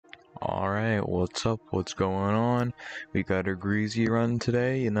Alright, what's up? What's going on? We got a greasy run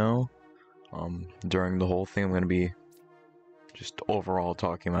today, you know? During the whole thing, I'm gonna be just overall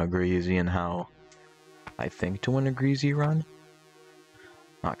talking about greasy and how I think to win a greasy run.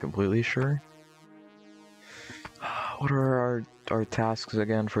 Not completely sure. What are our tasks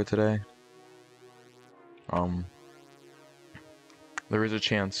again for today? There is a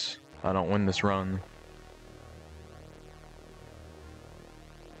chance I don't win this run.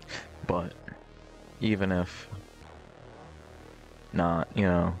 But even if not, you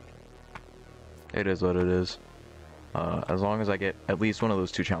know, it is what it is. As long as I get at least one of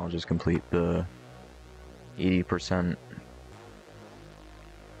those two challenges complete, the 80%,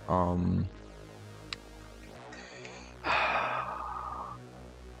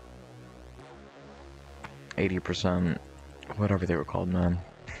 80%, whatever they were called, man.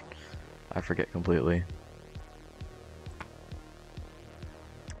 I forget completely.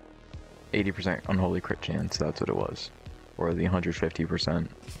 80% unholy crit chance, that's what it was. Or the 150%,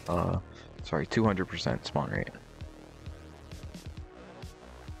 sorry, 200% spawn rate.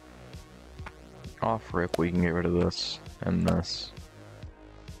 Off rip, we can get rid of this and this.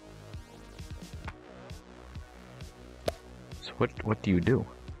 So what do you do?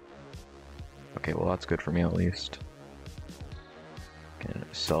 Okay, well that's good for me at least. Can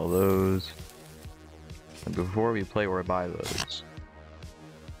sell those. And before we play or buy those,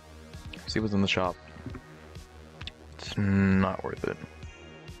 see what's in the shop. It's not worth it.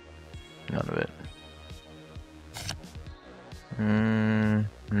 None of it.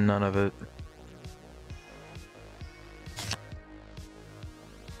 None of it.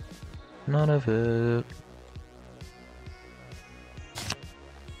 None of it.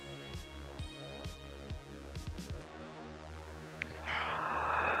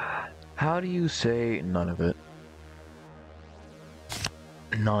 How do you say none of it?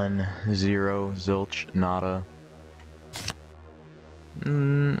 None, zero, zilch, nada.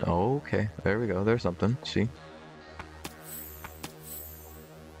 Oh, okay, there we go, there's something, see?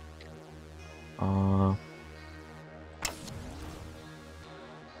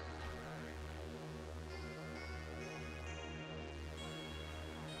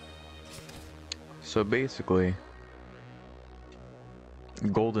 So basically,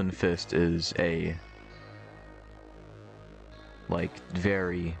 Golden Fist is a, like,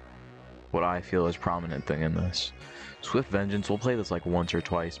 very, what I feel is prominent thing in this. Swift Vengeance, we'll play this like once or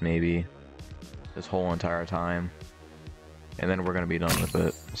twice maybe, this whole entire time, and then we're gonna be done with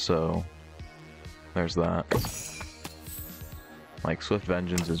it, so there's that. Like, Swift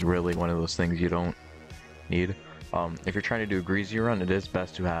Vengeance is really one of those things you don't need. If you're trying to do a greasy run, it is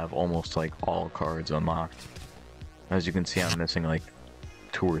best to have almost like all cards unlocked. As you can see, I'm missing like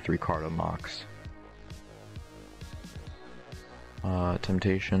 2 or 3 card unlocks.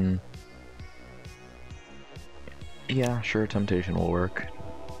 Temptation. Yeah, sure, Temptation will work.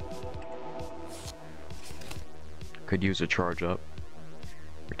 Could use a charge up.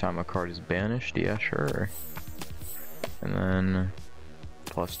 Every time a card is banished, yeah, sure. And then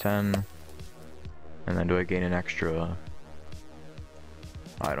plus 10. And then do I gain an extra?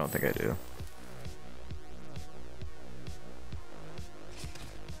 I don't think I do.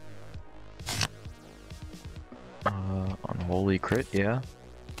 Unholy crit, yeah.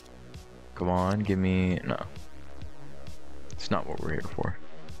 Come on, give me... no. It's not what we're here for.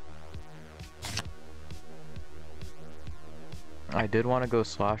 I did want to go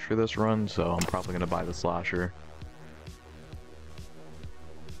slasher this run, so I'm probably going to buy the slasher.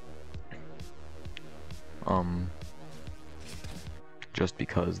 Just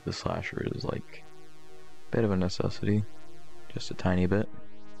because the slasher is like a bit of a necessity. Just a tiny bit.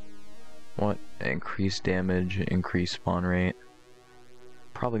 What? Increased damage, increased spawn rate.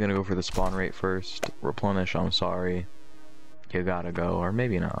 Probably gonna go for the spawn rate first. Replenish, I'm sorry. You gotta go, or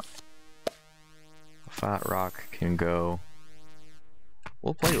maybe not. A fat rock can go.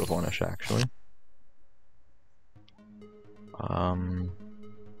 We'll play replenish actually. A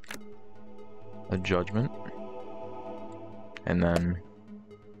judgment. And then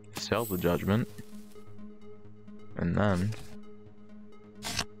sell the judgment. And then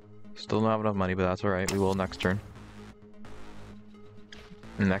still don't have enough money, but that's alright, we will next turn.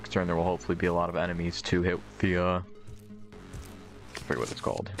 Next turn there will hopefully be a lot of enemies to hit the I forget what it's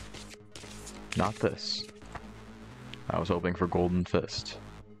called. Not this. I was hoping for Golden Fist.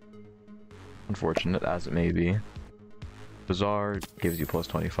 Unfortunate as it may be. Bazaar gives you plus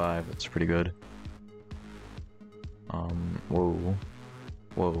 25, that's pretty good. Whoa.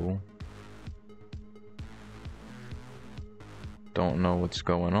 Whoa. Don't know what's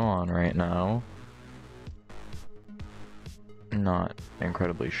going on right now. Not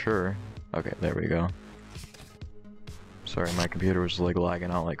incredibly sure. Okay, there we go. Sorry, my computer was like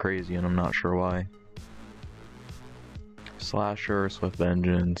lagging out like crazy and I'm not sure why. Slasher, Swift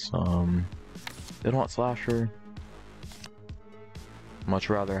Vengeance, didn't want Slasher. Much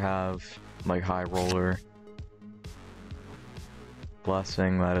rather have like High Roller.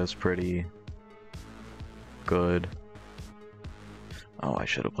 Blessing, that is pretty good. Oh, I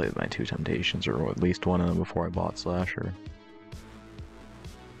should have played my 2 Temptations, or at least one of them before I bought Slasher.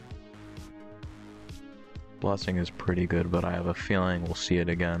 Blessing is pretty good, but I have a feeling we'll see it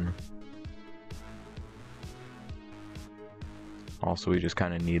again. Also, we just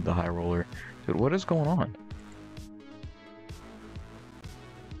kind of need the High Roller. Dude, what is going on?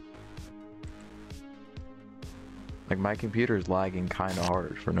 Like, my computer is lagging kind of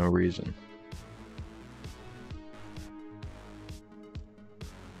hard for no reason.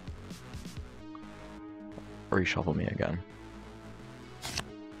 Reshuffle me again.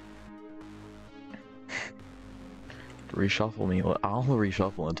 Reshuffle me. I'll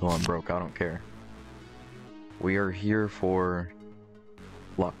reshuffle until I'm broke. I don't care. We are here for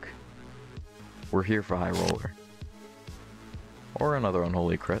luck. We're here for High Roller. Or another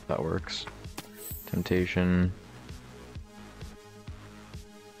unholy crit, that works. Temptation.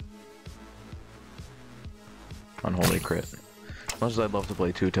 Unholy crit. As much as I'd love to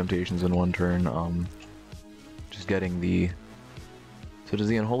play 2 Temptations in one turn, just getting the... So does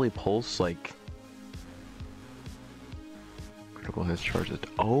the Unholy Pulse, like... Critical hits charges...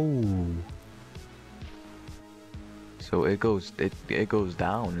 Oh! So it goes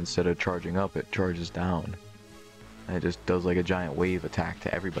down instead of charging up, it charges down. And it just does like a giant wave attack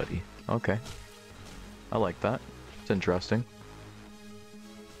to everybody. Okay. I like that. It's interesting.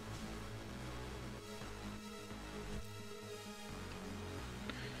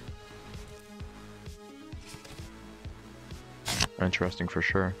 Interesting for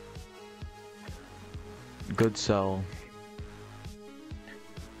sure. Good sell.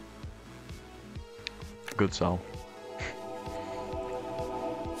 Good sell.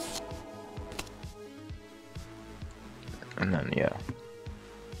 And then, yeah.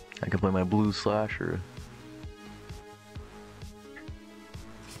 I can play my blue Slasher.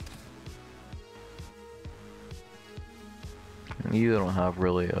 You don't have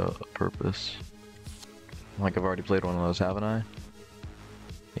really a purpose. Like, I've already played one of those, haven't I?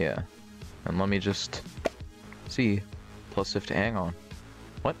 Yeah. And let me just see. Plus 50. Hang on.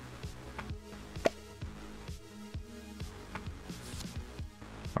 What?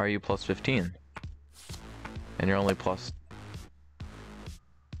 Are you plus 15? And you're only plus...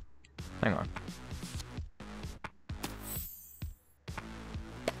 Hang on.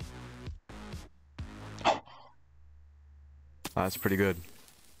 That's pretty good.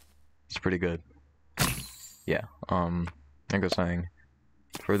 It's pretty good. Yeah, like I was saying,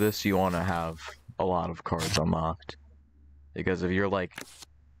 for this you want to have a lot of cards unlocked. Because if you're like,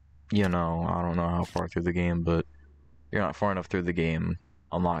 you know, I don't know how far through the game, but you're not far enough through the game,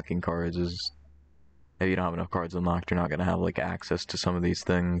 unlocking cards is... If you don't have enough cards unlocked, you're not going to have, like, access to some of these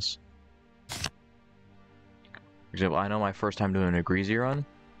things. For example, I know my first time doing a GREEZY run,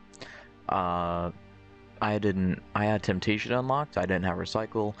 I had Temptation unlocked, I didn't have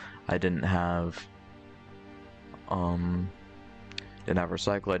Recycle, I didn't have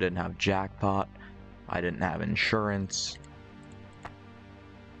Recycle, I didn't have Jackpot, I didn't have Insurance,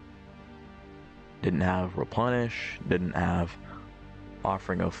 didn't have Replenish, didn't have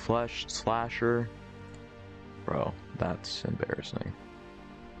Offering of Flesh, Slasher. Bro, that's embarrassing.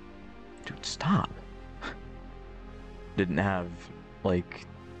 Dude, stop. Didn't have, like,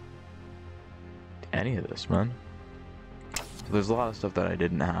 any of this, man. So there's a lot of stuff that I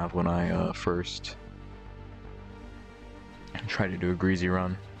didn't have when I first tried to do a GREEZY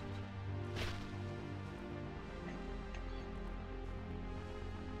run.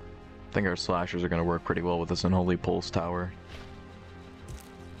 I think our slashers are going to work pretty well with this Unholy Pulse Tower.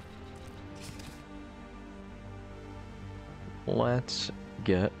 Let's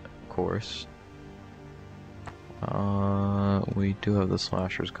get, of course, we do have the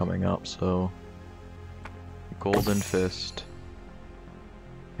slashers coming up, so Golden Fist.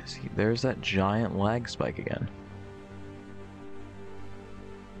 See, there's that giant lag spike again.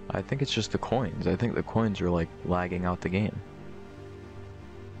 I think it's just the coins. I think the coins are like lagging out the game.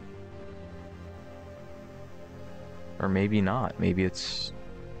 Or maybe not. Maybe it's...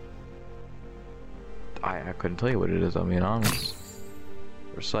 I couldn't tell you what it is, I'll be honest.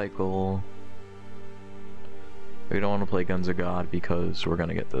 Recycle. We don't want to play Guns of God because we're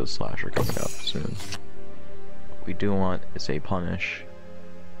gonna get the slasher coming up soon. What we do want is a punish.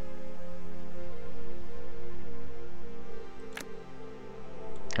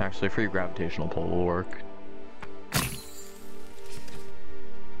 Actually, free gravitational pull will work.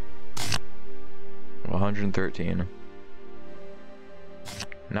 113.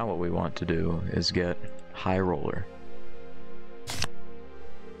 Now what we want to do is get high roller.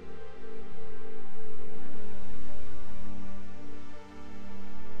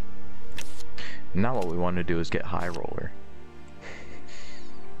 Now what we want to do is get high roller.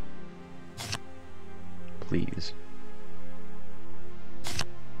 Please.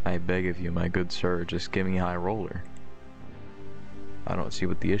 I beg of you, my good sir, just give me high roller. I don't see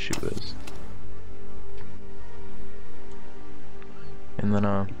what the issue is. And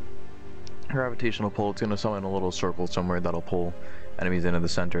then, gravitational pull, it's gonna summon a little circle somewhere that'll pull enemies into the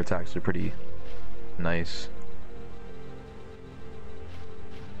center. It's actually pretty nice.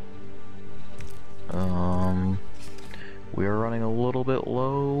 We are running a little bit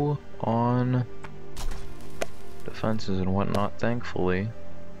low on defenses and whatnot, thankfully.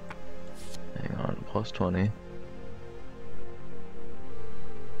 Hang on, plus 20.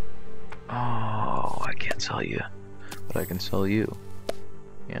 Oh, I can't sell you, but I can sell you.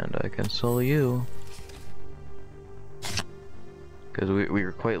 And I can sell you. Because we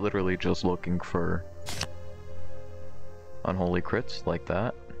were quite literally just looking for unholy crits like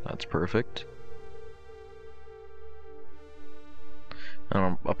that. That's perfect.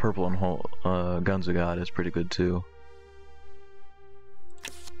 And a purple Guns of God is pretty good too.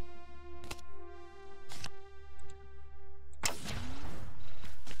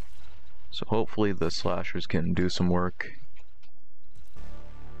 So hopefully the slashers can do some work.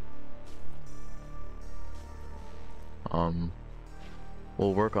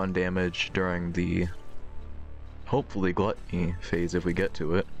 We'll work on damage during the hopefully gluttony phase if we get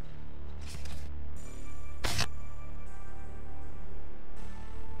to it.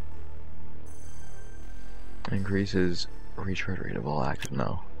 Increases retread rate of all active.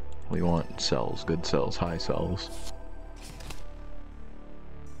 No, we want cells, good cells, high cells.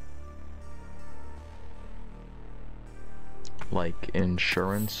 Like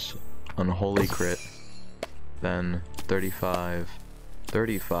insurance, unholy crit, then 35,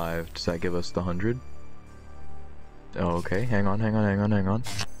 does that give us the 100? Oh, okay, hang on.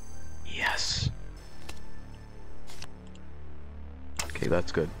 Yes! Okay,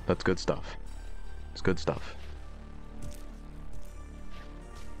 that's good stuff. It's good stuff.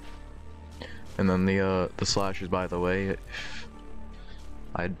 And then the slashers, by the way,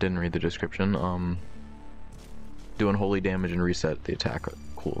 I didn't read the description, do unholy damage and reset the attack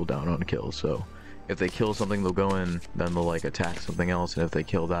cooldown on kills, so if they kill something, they'll go in, then they'll like attack something else, and if they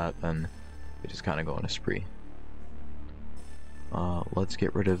kill that, then they just kind of go on a spree. Let's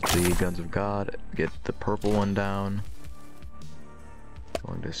get rid of the Guns of God, get the purple one down.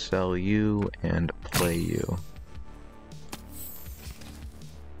 Going to sell you and play you.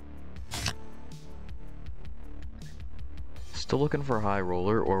 Still looking for high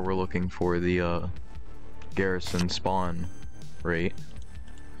roller, or we're looking for the garrison spawn rate.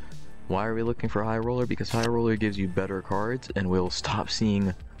 Why are we looking for high roller? Because high roller gives you better cards, and we'll stop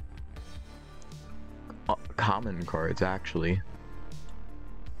seeing common cards, actually.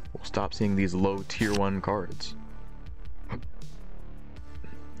 We'll stop seeing these low tier 1 cards.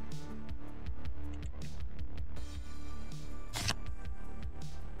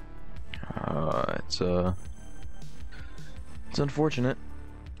 It's unfortunate,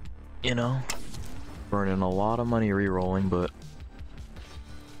 you know, burning a lot of money re-rolling, but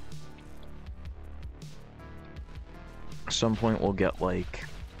at some point we'll get like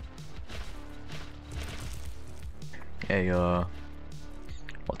a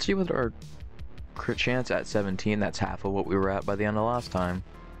let's see what our crit chance at 17. That's half of what we were at by the end of last time.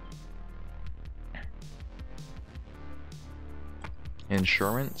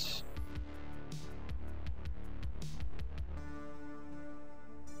 Insurance.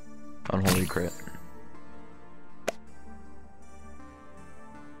 Unholy crit.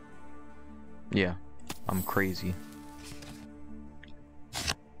 Yeah, I'm crazy.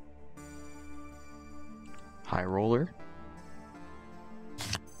 High roller.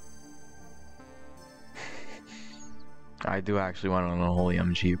 I do actually want an unholy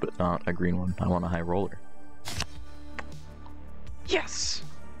MG, but not a green one. I want a high roller. Yes!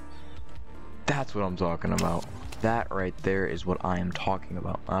 That's what I'm talking about. That right there is what I am talking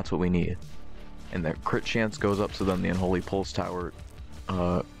about. That's what we need. And the crit chance goes up, so then the unholy pulse tower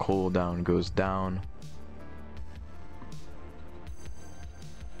cooldown goes down.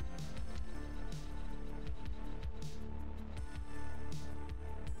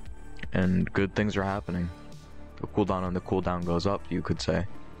 And good things are happening. The cooldown on the cooldown goes up, you could say.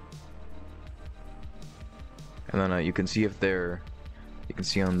 And then you can see if they're You can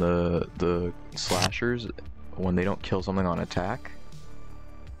see on the slashers, when they don't kill something on attack,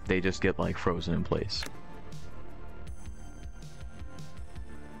 they just get like frozen in place.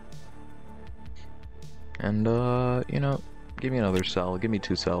 And you know, give me another cell. Give me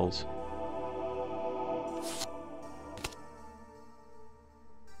 2 cells.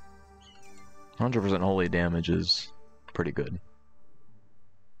 %100% holy damage is pretty good.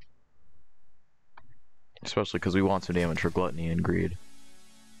 Especially because we want some damage for Gluttony and Greed.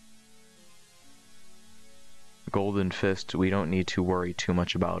 Golden Fist, we don't need to worry too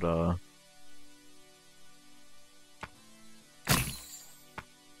much about, don't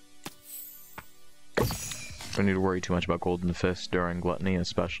need to worry too much about Golden Fist during Gluttony,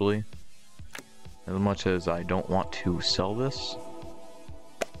 especially. As much as I don't want to sell this,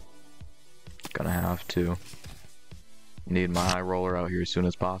 gonna have to. Need my high roller out here as soon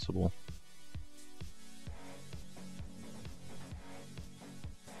as possible.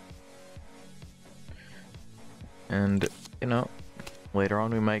 And, you know, later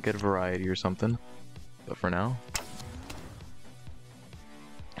on we might get a variety or something. But for now,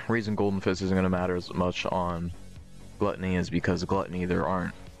 the reason Golden Fist isn't going to matter as much on Gluttony is because Gluttony there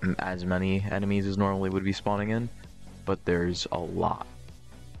aren't as many enemies as normally would be spawning in, but there's a lot.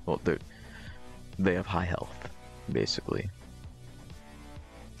 Well, they have high health, basically.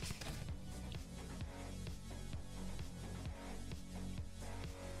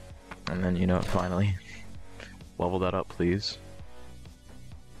 And then, you know, finally, level that up, please.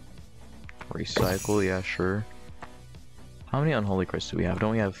 Recycle, yeah, sure. How many unholy crysts do we have?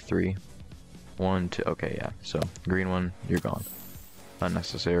 Don't we have 3? 1, 2, okay, yeah. So, green one, you're gone.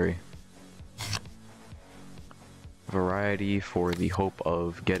 Unnecessary. Variety for the hope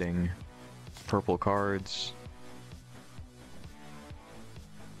of getting purple cards.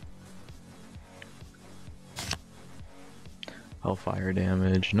 Hellfire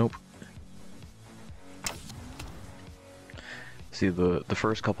damage, nope. See, the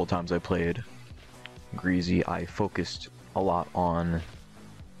first couple times I played Greasy, I focused a lot on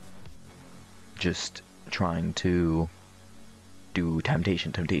just trying to do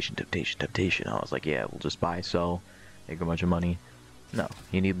temptation. I was like, yeah, we'll just buy, sell, make a bunch of money. No,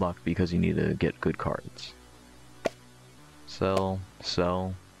 you need luck because you need to get good cards. Sell,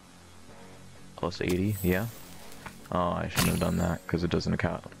 plus 80, yeah. Oh, I shouldn't have done that because it doesn't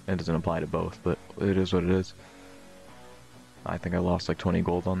apply to both, but it is what it is. I think I lost like 20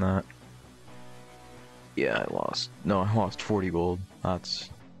 gold on that. Yeah, I lost 40 gold. That's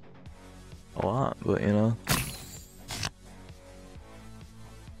a lot, but you know.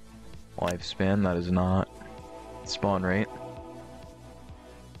 Lifespan, that is not spawn rate.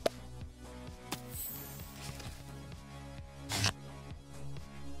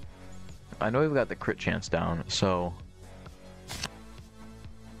 I know we've got the crit chance down, so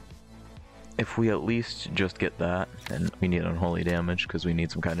if we at least just get that, and we need unholy damage because we need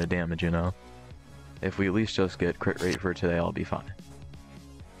some kind of damage, you know. If we at least just get crit rate for today, I'll be fine.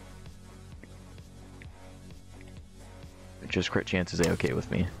 Just crit chance is A-okay with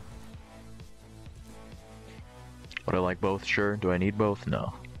me. Would I like both? Sure. Do I need both?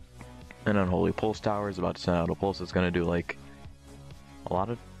 No. An unholy pulse tower is about to send out a pulse that's gonna do like a lot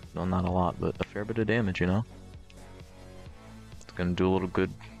of, well, not a lot, but a fair bit of damage, you know. It's gonna do a little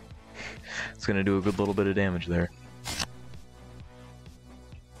good. It's gonna do a good little bit of damage there.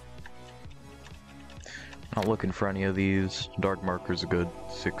 Not looking for any of these. Dark markers a good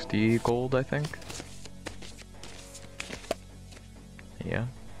 60 gold, I think. Yeah.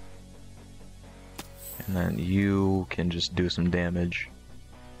 And then you can just do some damage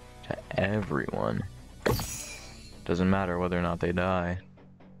to everyone. Doesn't matter whether or not they die.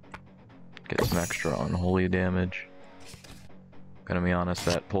 Get some extra unholy damage. Gonna be honest,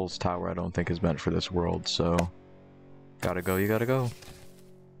 that pulse tower I don't think is meant for this world, so gotta go, you gotta go.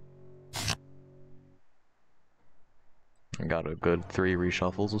 I got a good 3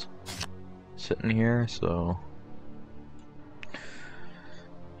 reshuffles sitting here, so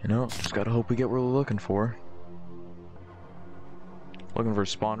you know, just gotta hope we get what we're looking for. Looking for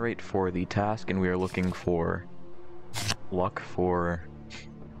spawn rate for the task, and we are looking for luck for,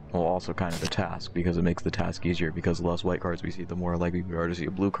 well, also kind of the task, because it makes the task easier, because the less white cards we see, the more likely we are to see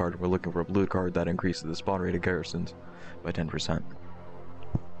a blue card. We're looking for a blue card that increases the spawn rate of garrisons by 10%.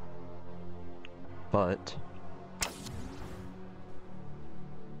 But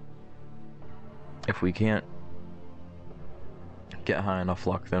if we can't get high enough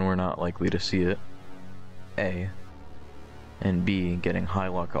luck, then we're not likely to see it, A. And B, getting high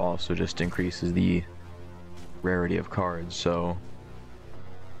luck also just increases the rarity of cards, so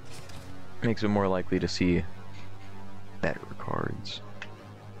makes it more likely to see better cards.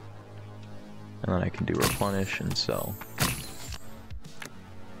 And then I can do replenish and sell.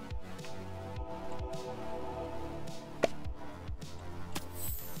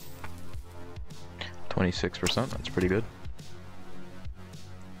 %, that's pretty good.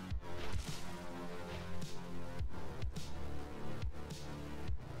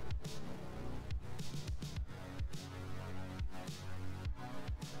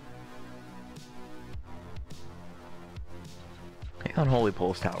 Unholy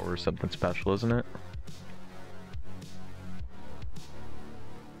Pulse Tower is something special, isn't it?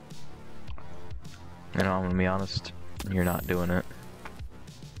 You know, I'm gonna be honest, you're not doing it.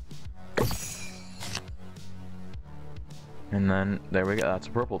 And then, there we go, that's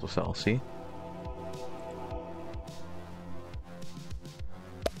a purple to sell, see?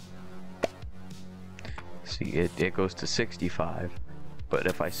 See, it goes to 65. But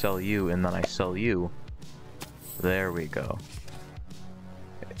if I sell you, and then I sell you, there we go.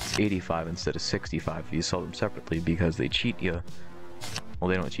 It's 85 instead of 65 if you sell them separately, because they cheat you. Well,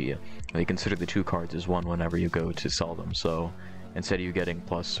 they don't cheat you. They consider the two cards as one whenever you go to sell them. So instead of you getting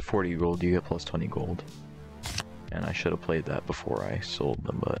plus 40 gold, you get plus 20 gold. And I should have played that before I sold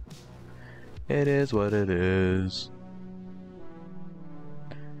them, but it is what it is.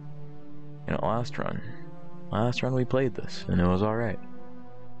 You know, last run we played this, and it was alright.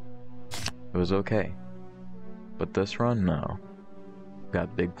 It was okay. But this run, no.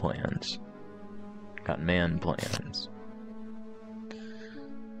 Got big plans. Got man plans.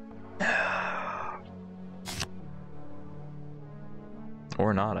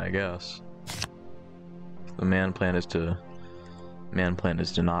 Or not, I guess. The man plan is to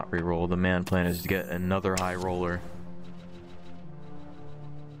not reroll. The man plan is to get another high roller.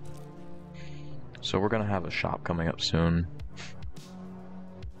 So we're gonna have a shop coming up soon.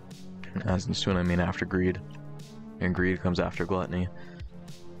 As in soon, I mean after greed. And greed comes after gluttony.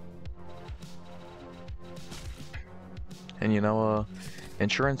 And you know,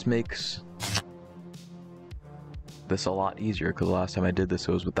 insurance makes this a lot easier, because the last time I did this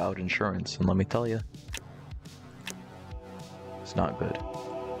it was without insurance, and let me tell you, it's not good.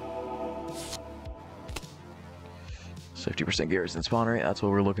 50% garrison spawn rate, that's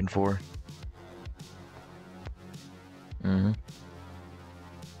what we're looking for.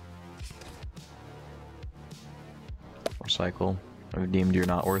 Recycle. I've deemed you're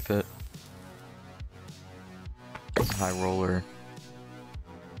not worth it. High roller.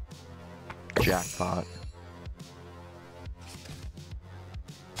 Jackpot.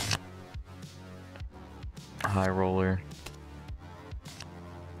 High roller.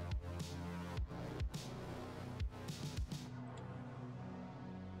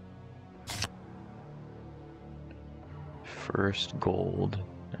 First gold,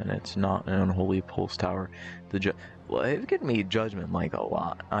 and it's not an unholy pulse tower. Well, it could me judgment like a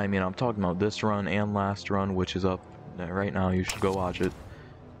lot. I mean, I'm talking about this run and last run, which is up right now. You should go watch it.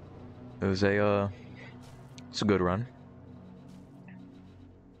 It was it's a good run.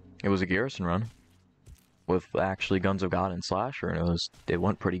 It was a garrison run with actually Guns of God and Slasher, and it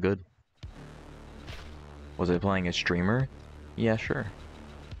went pretty good. Was I playing a streamer? Yeah, sure.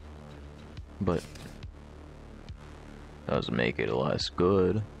 But doesn't make it less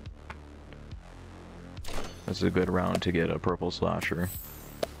good. This is a good round to get a purple Slasher,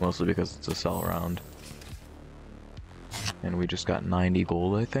 mostly because it's a sell round. And we just got 90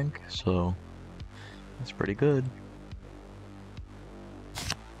 gold, I think, so that's pretty good.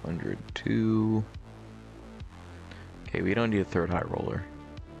 102. Okay, we don't need a third high roller.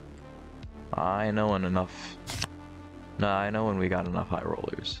 I know when enough. No, I know when we got enough high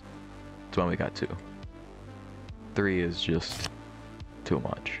rollers. It's when we got 2. 3 is just too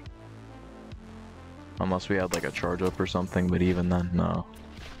much. Unless we had like a charge up or something, but even then, no.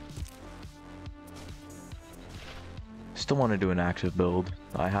 Still want to do an active build.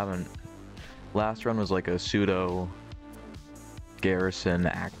 I haven't. Last run was like a pseudo garrison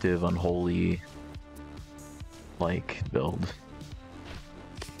active unholy like build.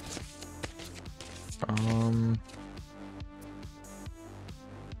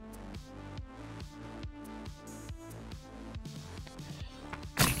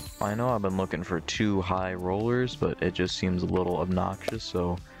 I know I've been looking for 2 high rollers, but it just seems a little obnoxious,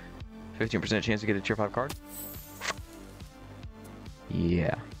 so 15% chance to get a tier 5 card?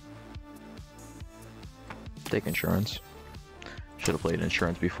 Yeah. Take insurance. Should have played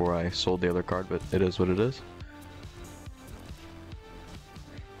insurance before I sold the other card, but it is what it is.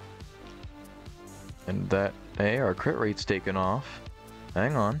 And that, hey, our crit rate's taken off.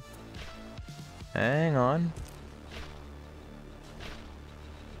 Hang on. Hang on.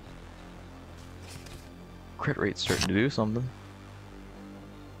 Crit rate's starting to do something.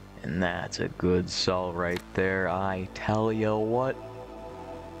 And that's a good sell right there, I tell you what.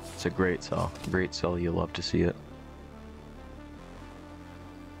 It's a great sell. Great sell, you love to see it.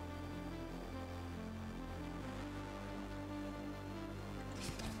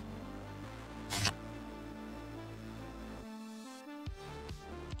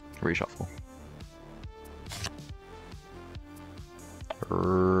 Reshuffle.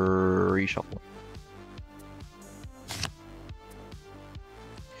 Reshuffle.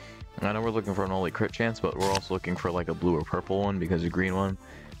 I know we're looking for an only crit chance, but we're also looking for like a blue or purple one because the green one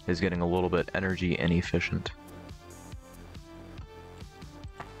is getting a little bit energy inefficient.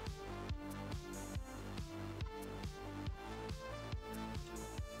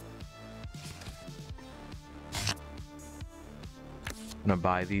 I'm gonna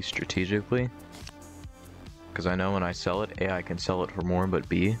buy these strategically because I know when I sell it, A, I can sell it for more, but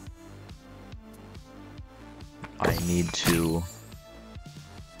B, I need to...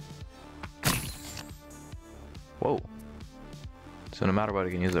 Whoa. So no matter what, I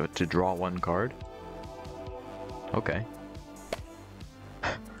can use it to draw one card? Okay.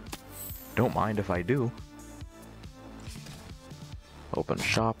 Don't mind if I do. Open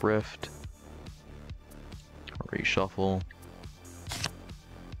shop rift. Reshuffle.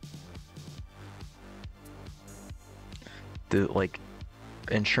 Like,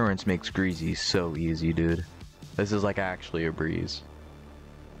 insurance makes greasy so easy, dude. This is like actually a breeze.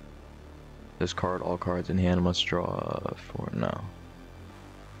 This card, all cards in hand must draw for no.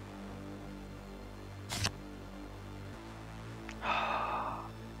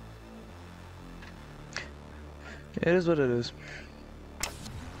 It is what it is.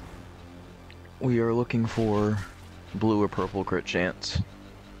 We are looking for blue or purple crit chance,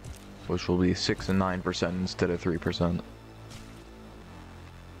 which will be 6 and 9% instead of 3%.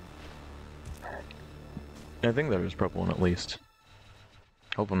 I think there is purple one at least.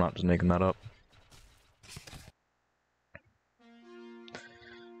 Hope I'm not just making that up.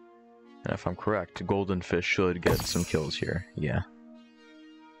 And if I'm correct, Golden Fish should get some kills here. Yeah.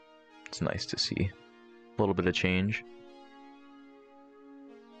 It's nice to see. A little bit of change.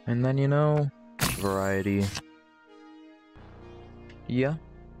 And then, you know, variety. Yeah.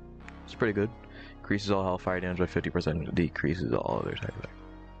 It's pretty good. Increases all hellfire damage by 50%, decreases all other types.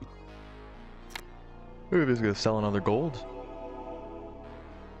 We're just gonna sell another gold.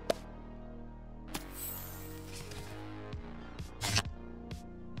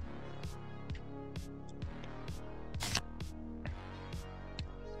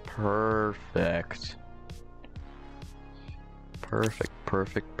 Perfect. Perfect,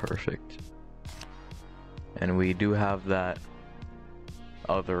 perfect, perfect. And we do have that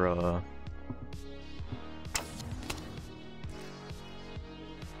other,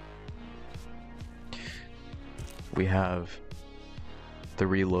 we have the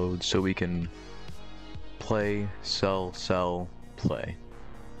reload, so we can play, sell, sell, play.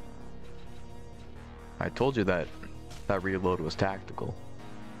 I told you that that reload was tactical.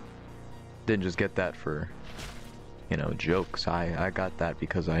 Didn't just get that for, you know, jokes. I got that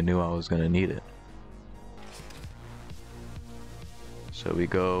because I knew I was gonna need it. So we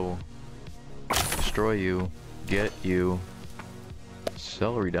go destroy you, get you,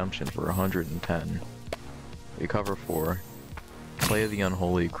 sell redemption for 110, recover 4, play the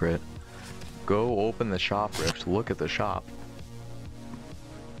unholy crit, go open the shop rift, look at the shop.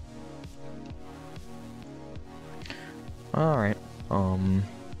 Alright,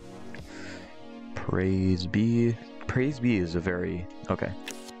 Praise be. Praise be is a very... okay.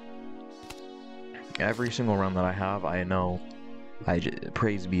 Every single run that I have, I know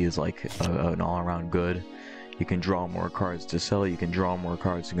Praise be is like an all-around good. You can draw more cards to sell, you can draw more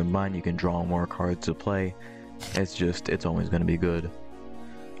cards to combine, you can draw more cards to play. It's just, it's always going to be good.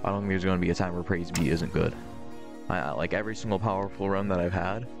 I don't think there's going to be a time where Praise be isn't good. Like every single powerful run that I've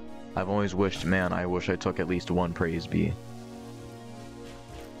had, I've always wished, man, I wish I took at least one Praise be.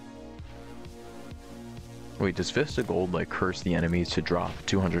 Wait, does Fist of Gold like curse the enemies to drop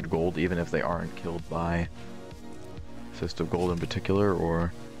 200 gold even if they aren't killed by Fist of Gold in particular,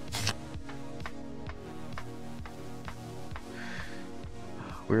 or...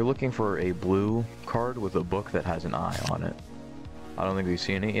 We're looking for a blue card with a book that has an eye on it. I don't think we've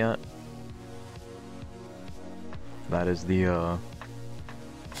seen it yet. That is the,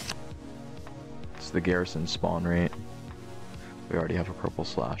 it's the garrison spawn rate. We already have a purple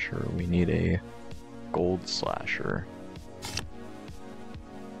slasher. We need a gold slasher.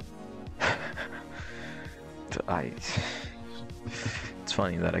 It's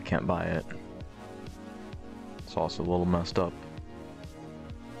funny that I can't buy it. It's also a little messed up.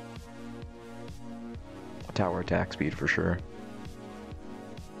 Tower attack speed for sure.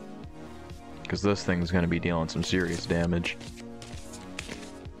 Because this thing's going to be dealing some serious damage.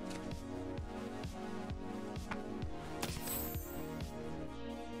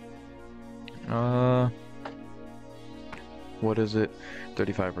 What is it?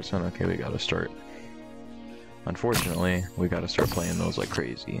 35%. Okay, we gotta start. Unfortunately, we gotta start playing those like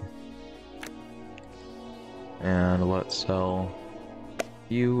crazy. And let's sell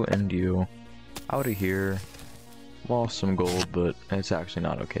you and you out of here. Lost some gold, but it's actually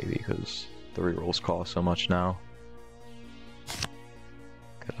not okay because the rerolls cost so much now.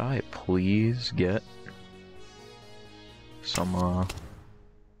 Could I please get some,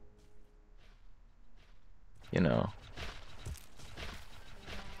 you know...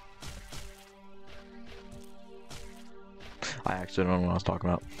 I actually don't know what I was talking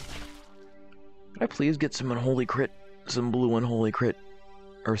about. Could I please get some unholy crit? Some blue unholy crit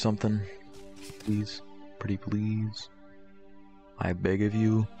or something? Please. Pretty please. I beg of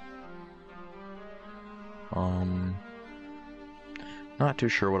you. Not too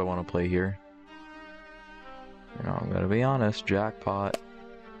sure what I want to play here. You know, I'm gonna be honest, jackpot.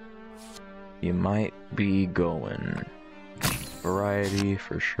 You might be going. Variety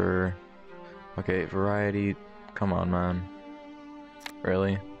for sure. Okay, variety. Come on, man.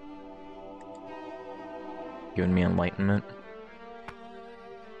 Really? Giving me enlightenment?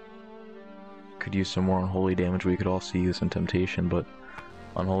 Could use some more unholy damage. We could also use some temptation, but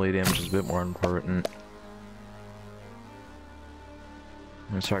unholy damage is a bit more important.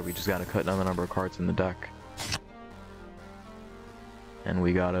 I'm sorry, we just gotta cut down the number of cards in the deck. And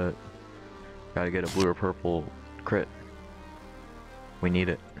we gotta get a blue or purple crit. We need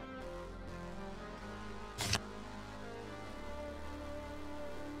it.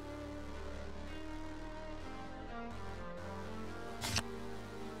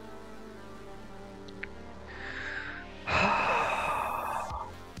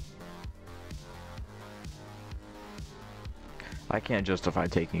 I can't justify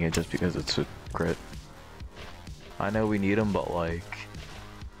taking it just because it's a crit. I know we need them, but like,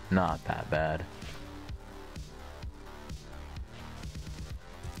 not that bad.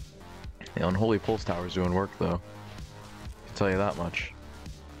 The Unholy Pulse Tower's doing work though. I can tell you that much.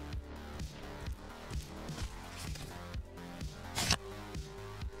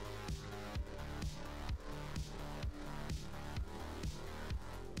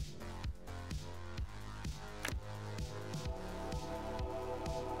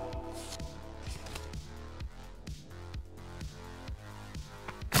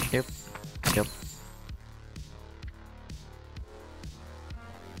 Yep.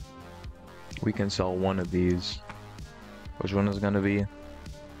 We can sell one of these. Which one is gonna be?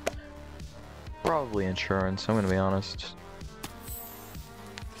 Probably insurance, I'm gonna be honest.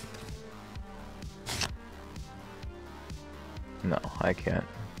 No, I can't.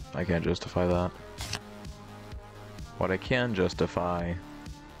 I can't justify that. What I can justify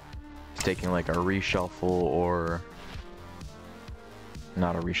is taking like a reshuffle or...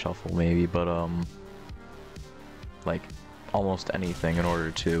 not a reshuffle maybe, but like almost anything in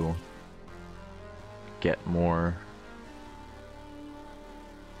order to get more,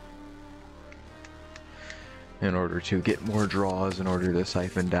 draws, in order to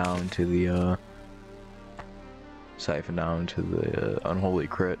siphon down to the unholy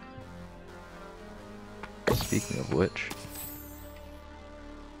crit. Speaking of which,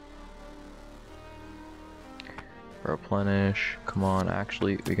 replenish, come on,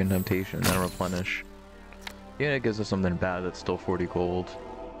 actually, we can temptation and then replenish. Yeah, it gives us something bad that's still 40 gold.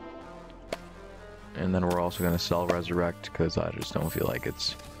 And then we're also going to sell resurrect, because I just don't feel like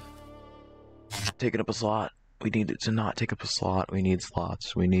it's taking up a slot. We need it to not take up a slot. We need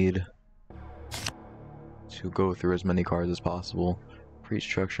slots. We need to go through as many cards as possible.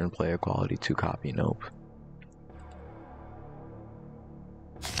 Pre-structure and play equality, 2 copy, nope.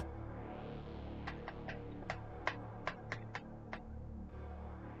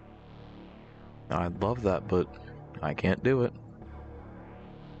 I'd love that, but I can't do it.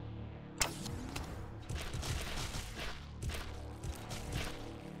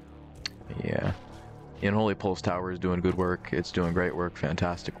 Yeah. Unholy Pulse Tower is doing good work. It's doing great work,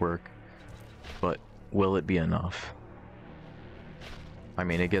 fantastic work. But will it be enough? I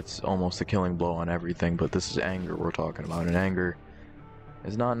mean, it gets almost a killing blow on everything, but this is Anger we're talking about, and Anger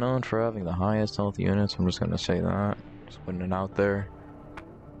is not known for having the highest health units. I'm just gonna say that. Just putting it out there.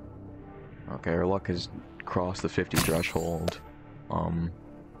 Okay, our luck has crossed the 50 threshold.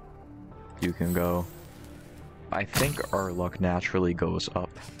 You can go. I think our luck naturally goes up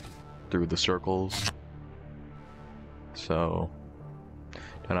through the circles. So,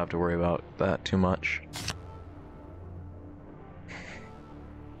 don't have to worry about that too much.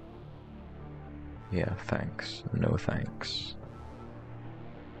 Yeah, thanks. No thanks.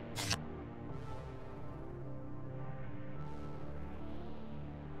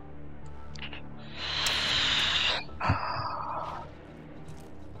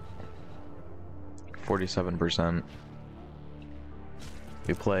 %47%.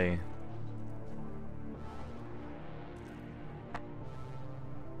 We play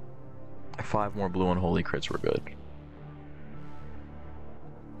 5 more blue unholy crits, we're good.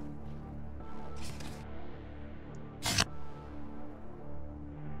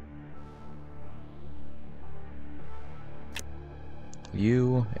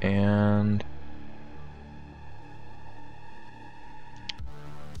 You and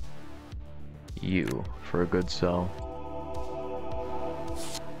you for a good sell.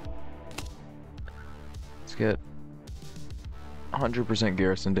 Let's get 100%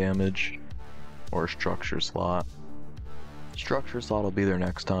 garrison damage or structure slot. Structure slot will be there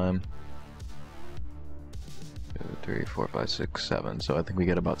next time. 2, 3, 4, 5, 6, 7. So I think we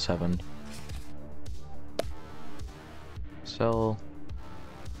get about 7. Sell.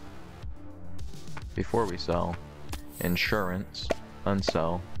 Before we sell, insurance,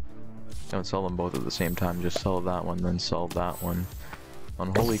 unsell. Don't sell them both at the same time, just sell that one, then sell that one.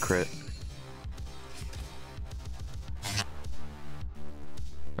 Unholy crit.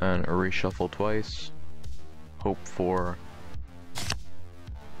 And a reshuffle twice. Hope for...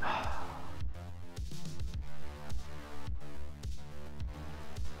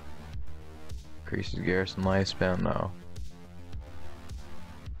 Increases garrison lifespan, no.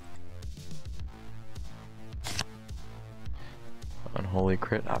 Unholy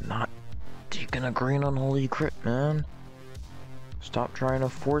crit, I'm not taking a green unholy crit, man. Stop trying to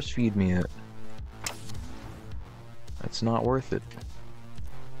force feed me it. It's not worth it.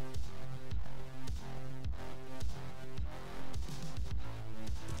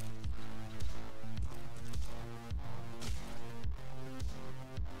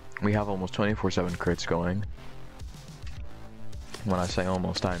 We have almost 24/7 crits going. When I say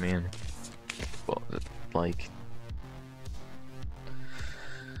almost, I mean, well, like,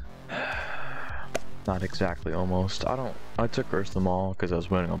 not exactly almost. I took Curse them all because I was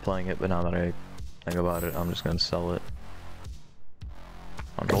planning on playing it, but now that I think about it, I'm just gonna sell it.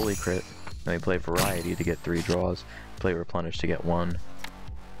 Unholy crit. And they play Variety to get 3 draws. Play Replenish to get 1.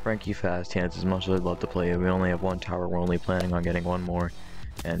 Frankie Fast Hands, as much as I'd love to play it, we only have 1 tower, we're only planning on getting 1 more.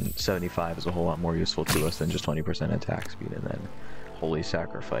 And 75 is a whole lot more useful to us than just 20% attack speed. And then Holy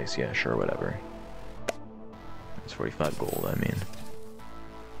Sacrifice, yeah, sure, whatever. It's 45 gold, I mean.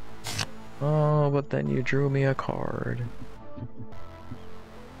 Oh, but then you drew me a card.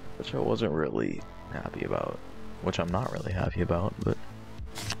 Which I wasn't really happy about. Which I'm not really happy about, but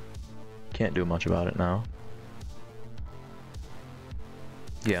can't do much about it now.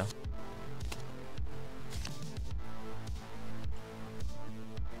 Yeah.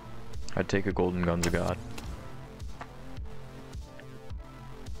 I'd take a Golden Guns of God.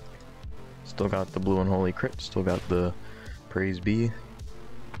 Still got the blue unholy crit, still got the Praise Be.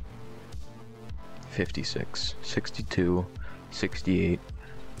 56, 62, 68,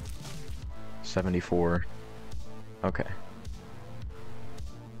 74. Okay.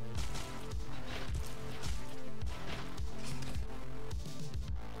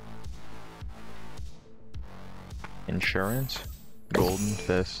 Insurance, Golden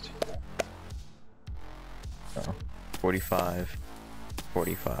Fist. Oh, 45,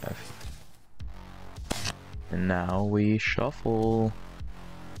 45. And now we shuffle.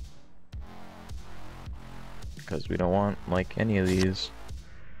 Because we don't want, like, any of these.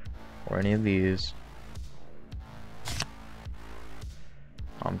 Or any of these.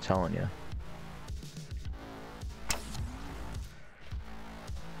 I'm telling you.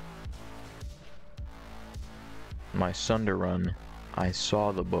 My Sunder run, I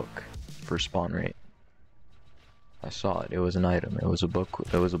saw the book for spawn rate. I saw it. It was an item. It was a book.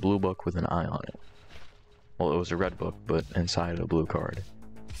 It was a blue book with an eye on it. Well, it was a red book, but inside a blue card.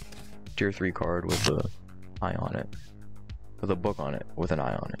 Tier 3 card with a eye on it. With a book on it with an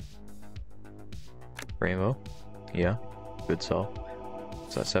eye on it. Rainbow? Yeah. Good sell.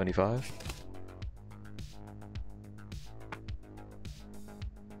 Is that 75?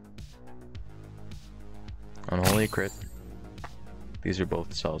 Unholy crit. These are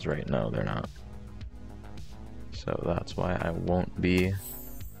both sells right now, they're not. So that's why I won't be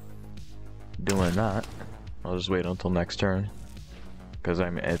doing that. I'll just wait until next turn. Because I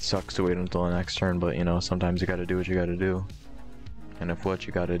mean, it sucks to wait until the next turn, but you know, sometimes you gotta do what you gotta do. And if what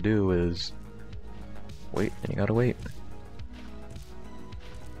you gotta do is wait, then you gotta wait.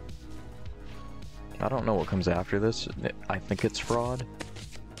 I don't know what comes after this. I think it's fraud.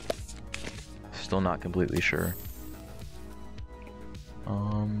 Still not completely sure.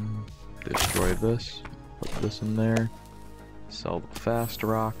 Destroy this. Put this in there. Sell the fast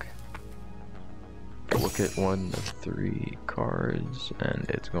rock. Look at 1 to 3 cards, and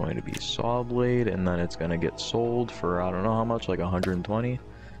it's going to be saw blade, and then it's going to get sold for I don't know how much, like 120.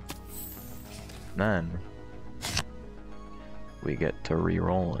 Then we get to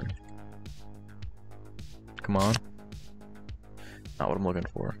re-rolling. Come on. Not what I'm looking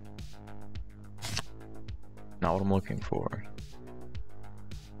for. Not what I'm looking for.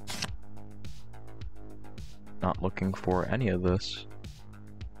 Not looking for any of this.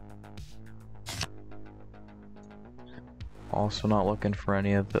 Also not looking for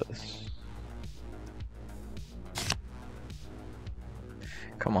any of this.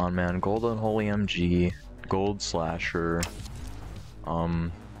 Come on, man. Gold Unholy MG. Gold Slasher.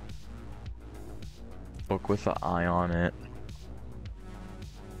 Book with the eye on it.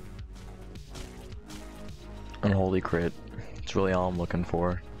 Unholy crit. It's really all I'm looking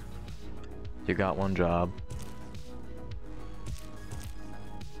for. You got one job.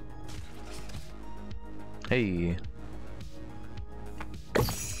 Hey.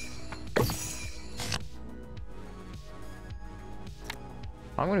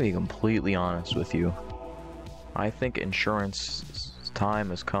 I'm gonna be completely honest with you. I think insurance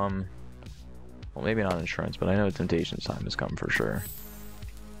time has come. Well, maybe not insurance, but I know temptation's time has come for sure.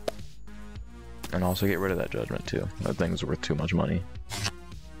 And also get rid of that judgment too. That thing's worth too much money.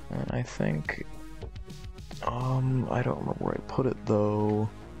 And I think... I don't remember where I put it though.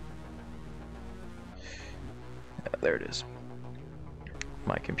 Yeah, there it is.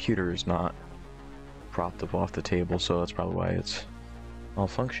 My computer is not propped up off the table, so that's probably why it's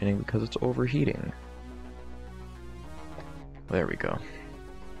malfunctioning, because it's overheating. There we go.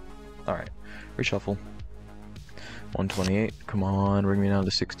 Alright, reshuffle. 128, come on, bring me down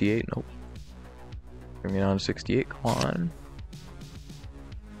to 68, nope. Bring me down to 68, come on.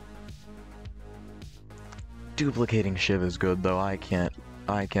 Duplicating Shiv is good though, I can't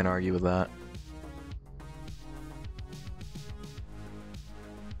argue with that.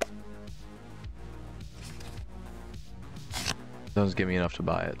 Doesn't give me enough to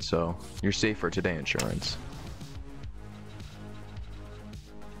buy it, so you're safe for today, insurance.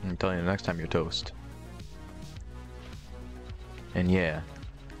 I'm telling you, next time you're toast. And yeah,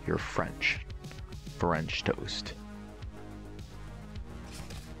 you're French. French toast.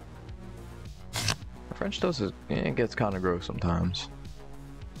 French toast is, it gets kind of gross sometimes.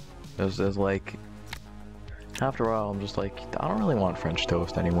 There's like, after a while I'm just like, I don't really want French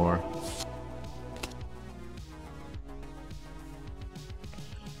toast anymore.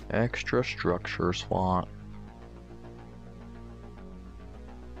 Extra structure slot.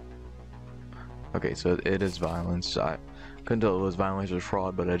 Okay, so it is violence. I couldn't tell it was violence or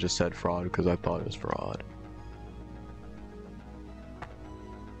fraud, but I just said fraud because I thought it was fraud.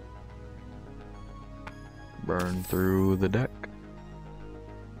 Burn through the deck.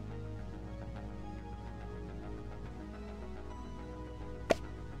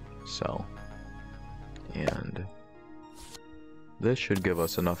 Sell. And this should give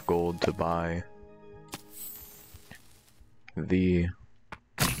us enough gold to buy the...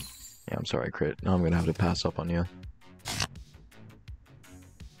 Yeah, I'm sorry, crit. Now I'm gonna have to pass up on you.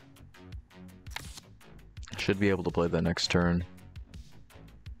 Should be able to play that next turn.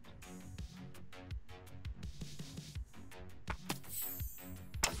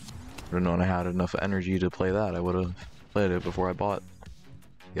 I don't know if I had enough energy to play that. I would have played it before I bought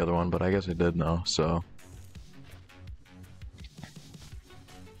the other one, but I guess I did know, so...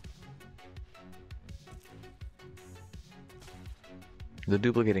 The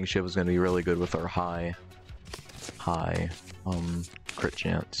duplicating Shiv is going to be really good with our high crit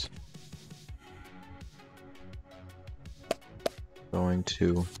chance. Going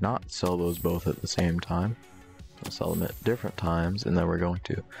to not sell those both at the same time. I'll sell them at different times, and then we're going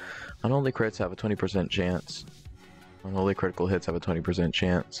to... Unholy crits have a 20% chance. Unholy critical hits have a 20%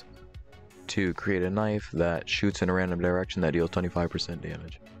 chance to create a knife that shoots in a random direction that deals 25%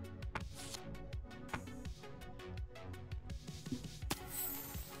 damage.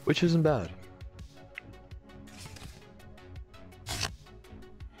 Which isn't bad.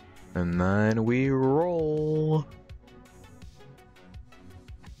 And then we roll.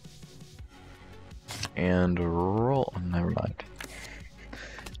 And roll. Oh, never mind.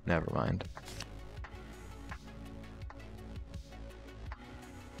 Never mind.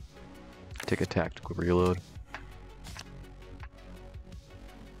 Take a tactical reload.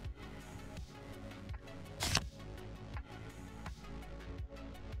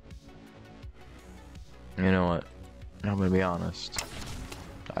 You know what? I'm gonna be honest.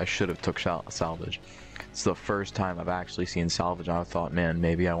 I should have took salvage. It's the first time I've actually seen salvage. I thought, man,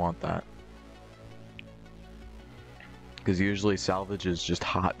 maybe I want that. Because usually salvage is just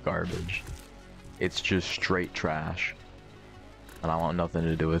hot garbage. It's just straight trash. And I want nothing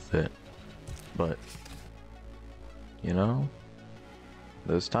to do with it. But, you know,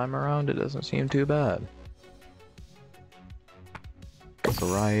 this time around it doesn't seem too bad.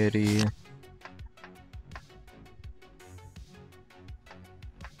 Variety.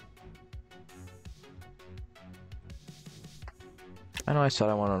 I know I said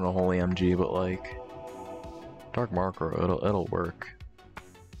I wanted a holy MG, but like Dark Marker, it'll work.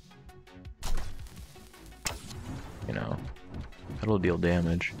 You know, it'll deal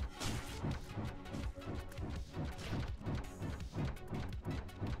damage.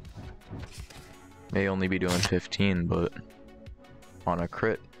 May only be doing 15, but on a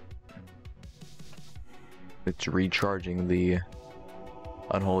crit, it's recharging the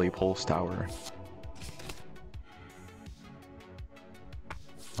Unholy Pulse Tower.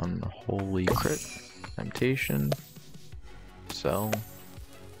 Unholy crit, temptation, sell,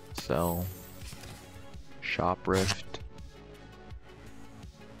 shop rift,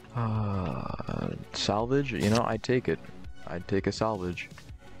 salvage. You know, I'd take it. I'd take a salvage.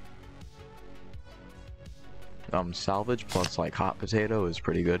 Salvage plus like hot potato is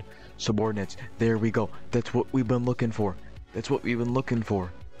pretty good. Subordinates, there we go. That's what we've been looking for. That's what we've been looking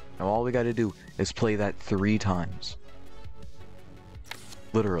for. Now all we gotta do is play that 3 times.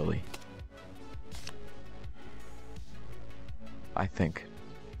 Literally. I think.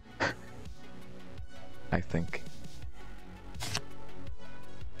 I think.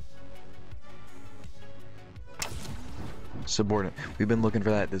 Subordinate. We've been looking for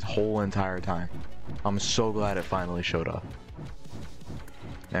that this whole entire time. I'm so glad it finally showed up.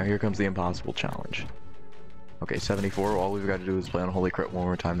 Now here comes the impossible challenge. Okay, 74. All we've got to do is play on Holy Crit one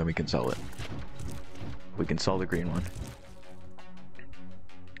more time, then we can sell it. We can sell the green one.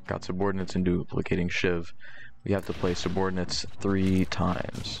 Got subordinates and duplicating Shiv. We have to play subordinates 3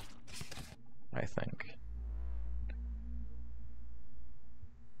 times, I think.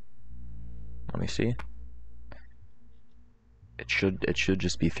 Let me see. It should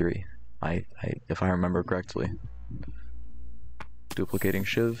just be 3. If I remember correctly. Duplicating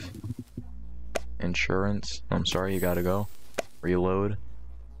Shiv. Insurance. I'm sorry, you gotta go. Reload.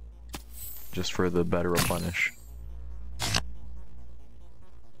 Just for the better replenish.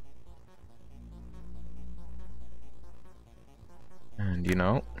 And you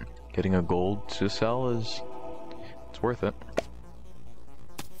know, getting a gold to sell it's worth it.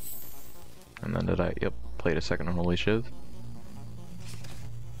 And then yep, played a second Unholy Shiv.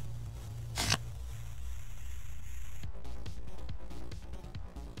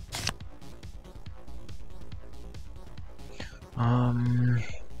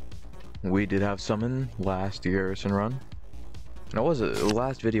 We did have summon last garrison run. And the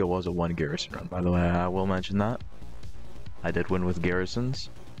last video was a 1 garrison run, by the way. I will mention that. I did win with garrisons.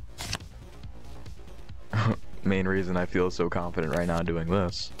 Main reason I feel so confident right now doing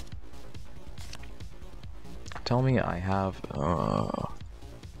this. Tell me I have,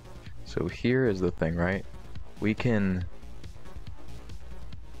 so here is the thing, right? We can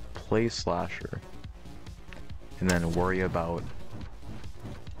play Slasher and then worry about,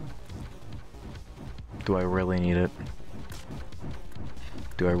 do I really need it?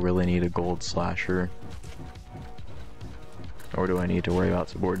 Do I really need a gold Slasher? Or do I need to worry about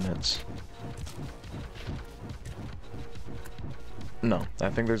subordinates? No, I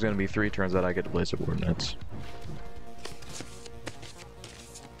think there's going to be 3 turns that I get to play subordinates.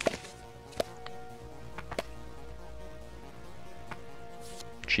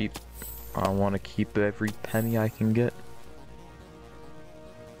 Cheap. I want to keep every penny I can get.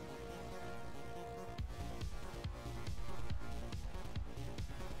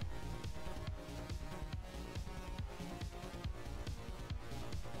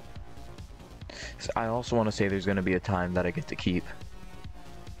 I also want to say there's going to be a time that I get to keep.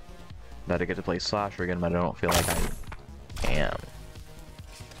 That I get to play Slasher again, but I don't feel like I am.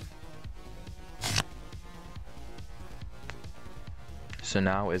 So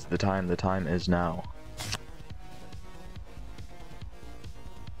now is the time is now.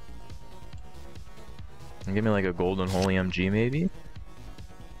 And give me like a golden holy MG maybe?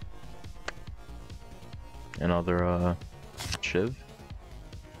 Another Shiv?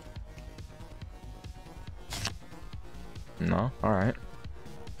 No? Alright.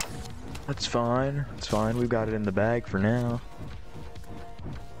 That's fine. It's fine. We've got it in the bag for now.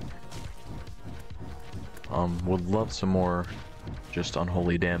 Would love some more just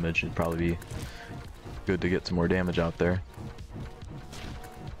unholy damage. It'd probably be good to get some more damage out there.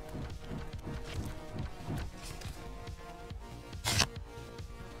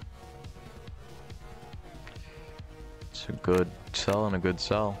 a good sell and a good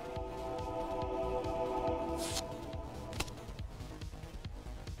sell.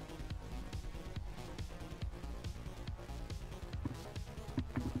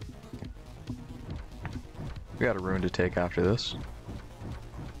 We got a rune to take after this.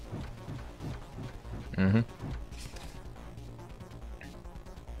 Mm-hmm.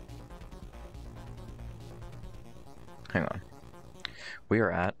 Hang on. We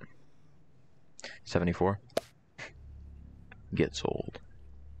are at 74. Get sold.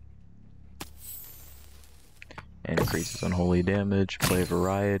 Increases unholy damage. Play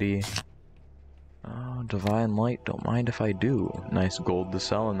variety. Oh, divine light. Don't mind if I do. Nice gold to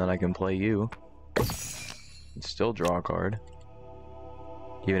sell, and then I can play you. And still draw a card.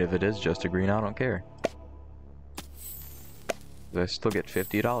 Even if it is just a green, I don't care. I still get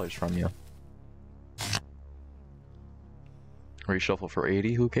 $50 from you. Reshuffle for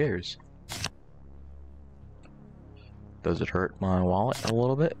 80, who cares? Does it hurt my wallet a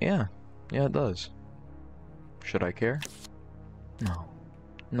little bit? Yeah. Yeah, it does. Should I care? No.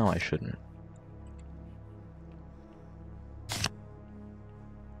 No, I shouldn't.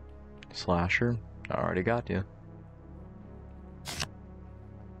 Slasher? I already got you.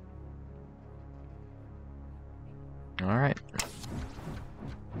 Alright.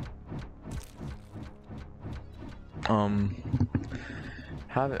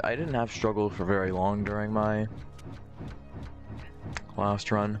 I didn't have struggle for very long during my last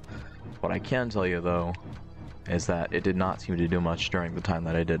run. What I can tell you though is that it did not seem to do much during the time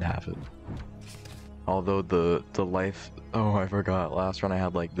that I did have it. Although the life, oh I forgot, last run I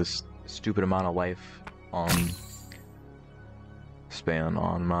had like this stupid amount of life span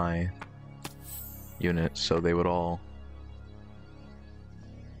on my unit, so they were all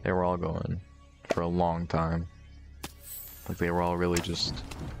going for a long time. Like they were all really just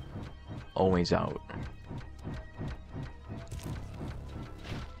always out.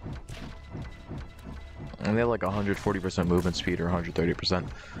 And they had like 140% movement speed or 130%.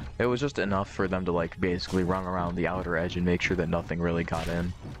 It was just enough for them to like basically run around the outer edge and make sure that nothing really got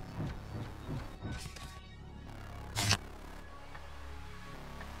in.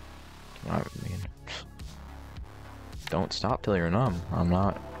 I mean, don't stop till you're numb. I'm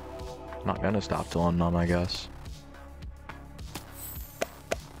not gonna stop till I'm numb, I guess.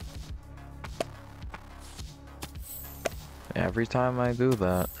 Every time I do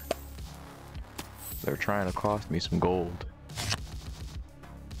that, they're trying to cost me some gold.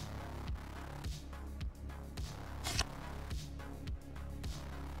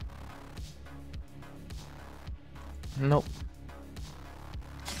 Nope.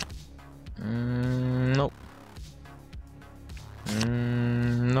 Nope.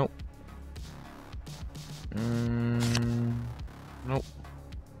 Nope. Nope.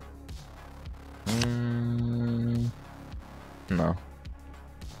 No.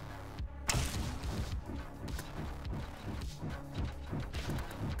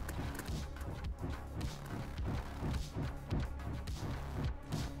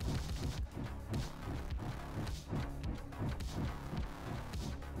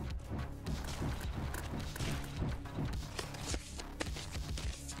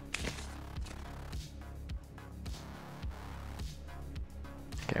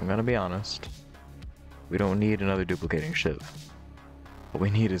 Okay, I'm gonna be honest. We don't need another duplicating shiv. What we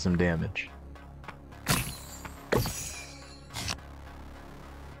need is some damage.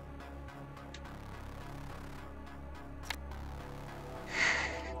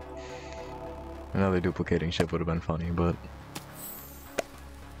 Another duplicating shiv would have been funny, but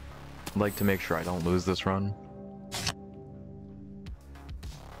I'd like to make sure I don't lose this run.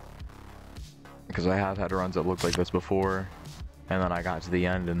 Because I have had runs that looked like this before, and then I got to the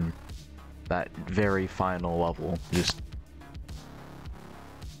end and that very final level just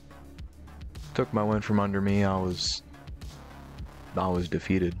took my win from under me. I was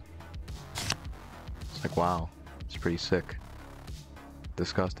defeated. It's like, wow, it's pretty sick.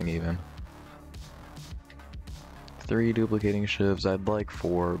 Disgusting even. 3 duplicating shivs, I'd like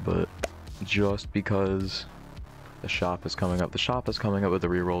 4, but just because the shop is coming up. The shop is coming up, but the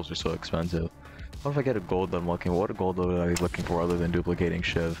rerolls are so expensive. What if I get a gold that I'm looking for? What a gold load are I looking for other than duplicating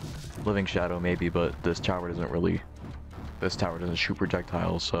shiv? Living Shadow maybe, but this tower doesn't really... This tower doesn't shoot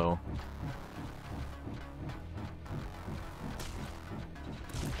projectiles, so...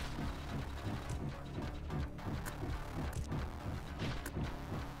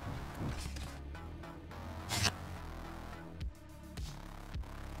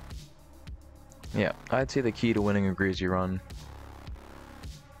 Yeah, I'd say the key to winning a greasy run.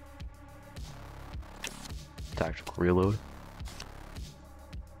 Tactical reload.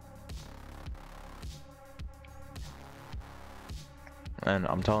 And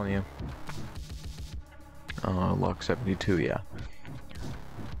I'm telling you, luck 72, yeah.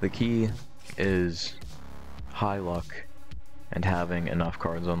 The key is high luck and having enough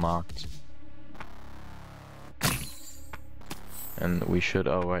cards unlocked. And we should,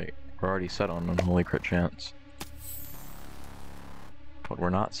 oh wait, we're already set on Unholy Crit Chance. What we're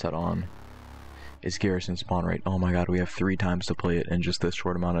not set on is Garrison Spawn Rate. Oh my god, we have 3 times to play it in just this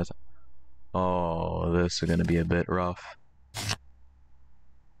short amount of time. Oh, this is gonna be a bit rough.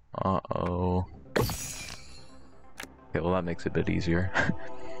 Uh-oh. Okay, well that makes it a bit easier.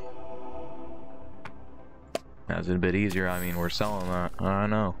 That's a bit easier, I mean, we're selling that. I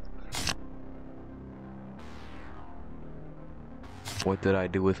know. What did I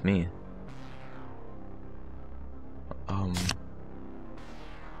do with me?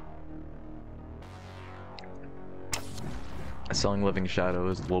 Selling Living Shadow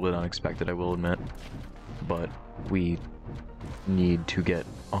is a little bit unexpected, I will admit. But we need to get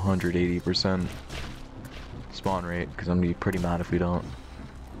 180% spawn rate, because I'm gonna be pretty mad if we don't.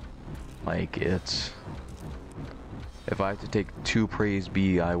 Like, it's... If I have to take 2 Praise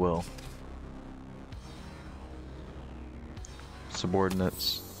B, I will.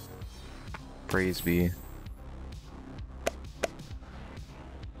 Subordinates. Praise B.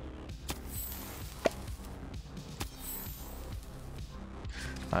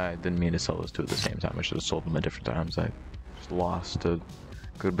 I didn't mean to sell those 2 at the same time. I should have sold them at different times. I just lost a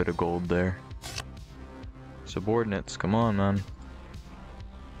good bit of gold there. Subordinates, come on, man.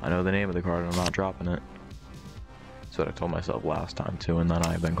 I know the name of the card and I'm not dropping it. That's what I told myself last time too, and then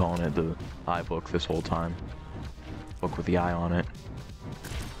I've been calling it the I book this whole time. Book with the eye on it.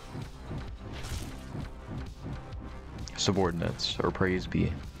 Subordinates, or Praise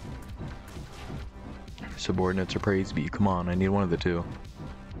B. Subordinates or Praise B, come on, I need one of the 2.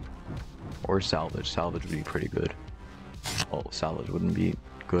 Or Salvage. Salvage would be pretty good. Well, Salvage wouldn't be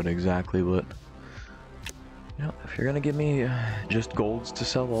good exactly, but... You know, if you're gonna give me just golds to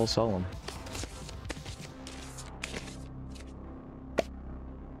sell, I'll sell them.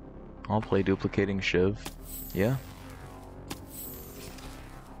 I'll play Duplicating Shiv. Yeah.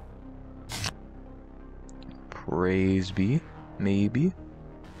 Praise B. Maybe.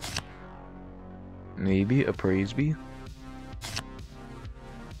 Maybe a Praise B.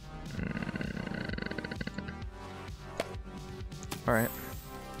 Alright.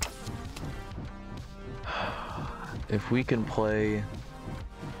 If we can play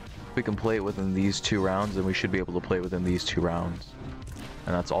it within these 2 rounds, then we should be able to play within these 2 rounds.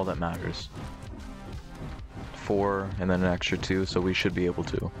 And that's all that matters. 4 and then an extra 2, so we should be able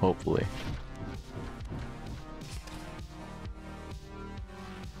to, hopefully.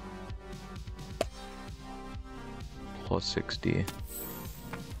 Plus 60.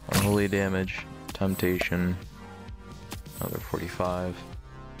 Unholy damage, temptation, another 45.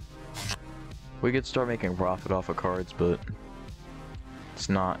 We could start making profit off of cards, but it's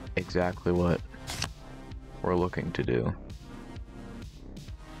not exactly what we're looking to do.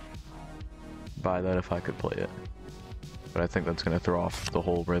 Buy that if I could play it. But I think that's going to throw off the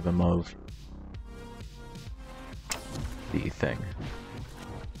whole rhythm of the thing.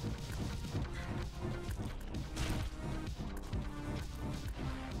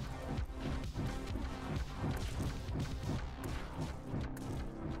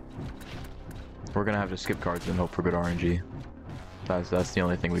 We're gonna have to skip cards and hope for good RNG. That's the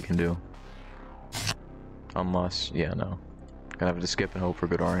only thing we can do. Unless, yeah, no. Gonna have to skip and hope for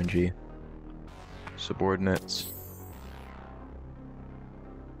good RNG. Subordinates.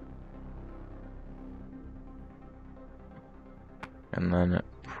 And then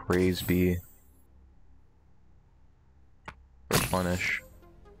Praise B. Replenish.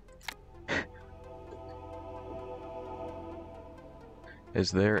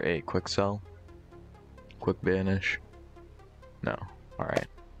 Is there a quick sell? Quick banish? No. Alright.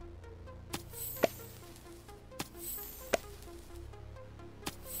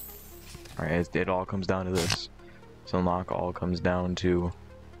 Alright, it all comes down to this. So unlock all comes down to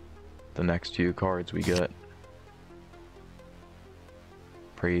the next 2 cards we get.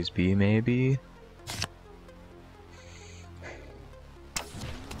 Praise B, maybe?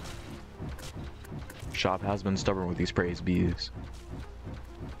 Shop has been stubborn with these Praise Bs.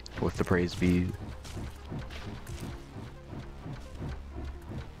 With the Praise B.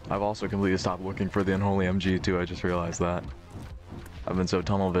 I've also completely stopped looking for the Unholy MG too, I just realized that. I've been so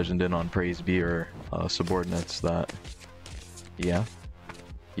tunnel visioned in on Praise B or Subordinates that... Yeah.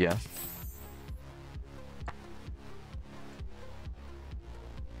 Yeah.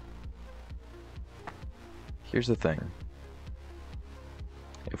 Here's the thing.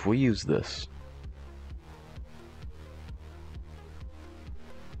 If we use this...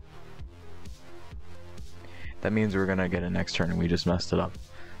 That means we're gonna get it next turn and we just messed it up.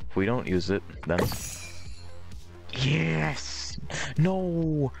 If we don't use it, then... Yes!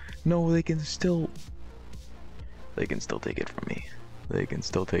 No! No, they can still take it from me. They can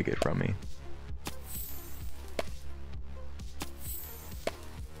still take it from me.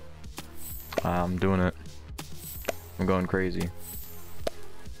 I'm doing it. I'm going crazy.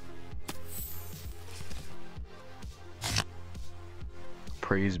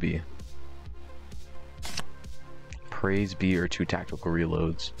 Praise be. Praise be or 2 tactical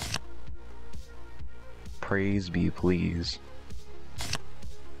reloads. Praise be, please.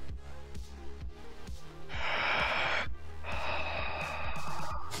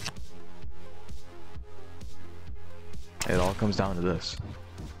 It all comes down to this.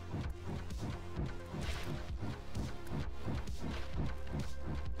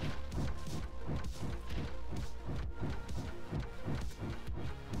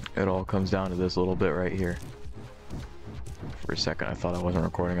 It all comes down to this little bit right here. For a second, I thought I wasn't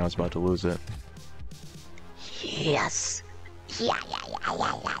recording. I was about to lose it. Yes! Yeah.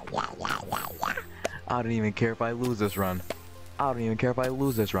 I don't even care if I lose this run. I don't even care if I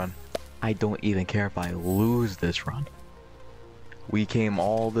lose this run. I don't even care if I lose this run. We came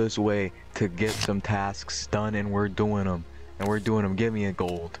all this way to get some tasks done, and we're doing them. And we're doing them. Give me a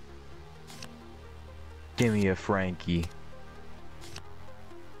gold. Give me a Frankie.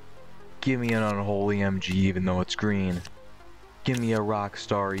 Give me an unholy MG even though it's green. Give me a rock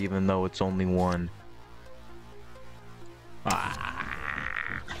star even though it's only 1.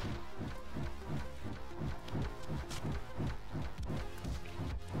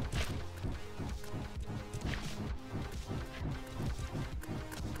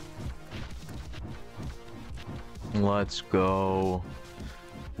 Let's go.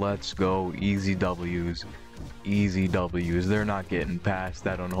 Let's go. Easy W's. Easy W's. They're not getting past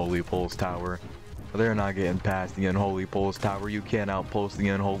that unholy pulse tower. They're not getting past the unholy pulse tower. You can't outpulse the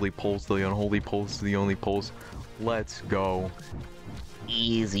unholy pulse. The unholy pulse is the only pulse. Let's go.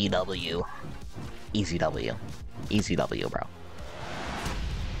 Easy W. Easy W. Easy W, bro.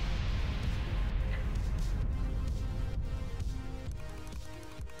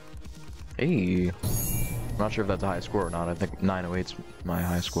 Hey. I'm not sure if that's a high score or not. I think 908's my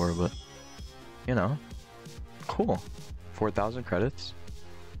high score, but you know. Cool. 4,000 credits.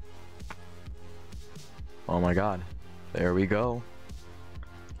 Oh my god. There we go.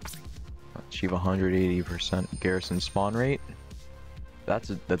 Achieve 180% garrison spawn rate.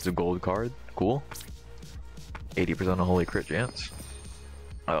 That's a gold card. Cool. 80% of holy crit chance.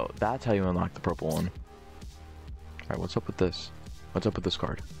 Oh, that's how you unlock the purple one. Alright, what's up with this? What's up with this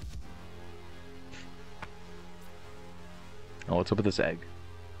card? Oh, what's up with this egg?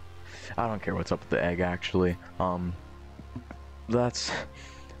 I don't care what's up with the egg, actually. That's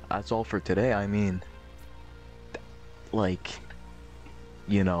all for today. I mean, like,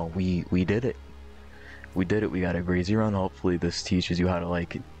 you know, we did it. We did it. We got a greasy run. Hopefully this teaches you how to,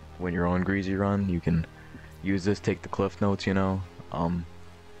 like, when you're on greasy run, you can use this, take the cliff notes, you know.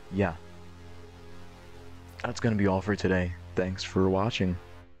 Yeah. That's gonna be all for today. Thanks for watching.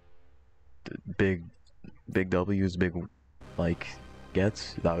 Big W's, big, like,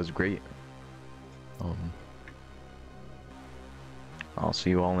 gets. That was great. I'll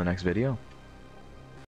see you all in the next video.